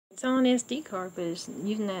It's on SD card, but it's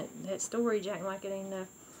using that storage acting like it ain't enough.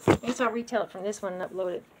 I guess I'll retell it from this one and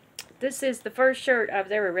upload it. This is the first shirt I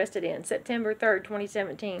was ever arrested in, September 3rd,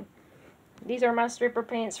 2017. These are my stripper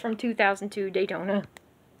pants from 2002 Daytona.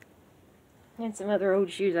 And some other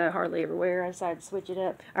old shoes I hardly ever wear. I decided to switch it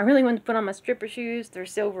up. I really wanted to put on my stripper shoes. They're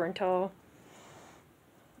silver and tall.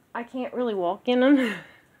 I can't really walk in them.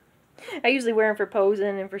 I usually wear them for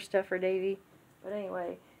posing and for stuff for Davey. But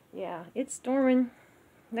anyway, yeah, it's storming.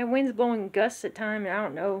 That wind's blowing gusts at times. I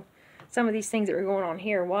don't know some of these things that are going on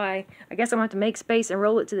here. Why? I guess I'm going to have to make space and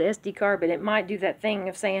roll it to the SD card, but it might do that thing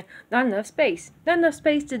of saying, not enough space. Not enough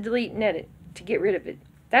space to delete and edit, to get rid of it.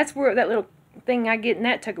 That's where that little thing I get in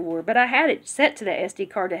that tug of war. But I had it set to that SD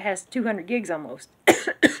card that has 200 gigs almost.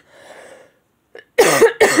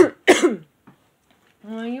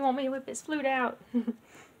 Well, you want me to whip this flute out?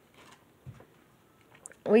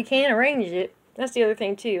 We can arrange it. That's the other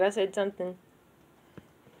thing, too. I said something.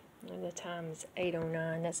 And the time is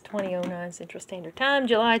 8:09. That's 20:09 Central Standard Time,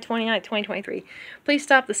 July 29th, 2023. Please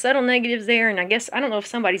stop the subtle negatives there. And I guess, I don't know if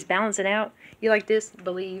somebody's balancing out. You like this?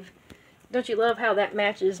 Believe. Don't you love how that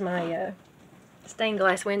matches my stained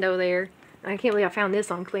glass window there? I can't believe I found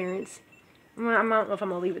this on clearance. I don't know if I'm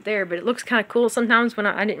going to leave it there, but it looks kind of cool. Sometimes when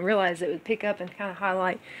I didn't realize it would pick up and kind of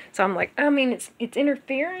highlight. So I'm like, I mean, it's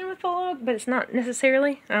interfering with the log, but it's not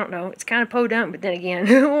necessarily. I don't know. It's kind of podunk, but then again,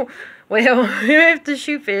 well, if the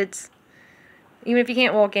shoe fits, even if you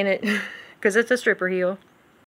can't walk in it, because it's a stripper heel.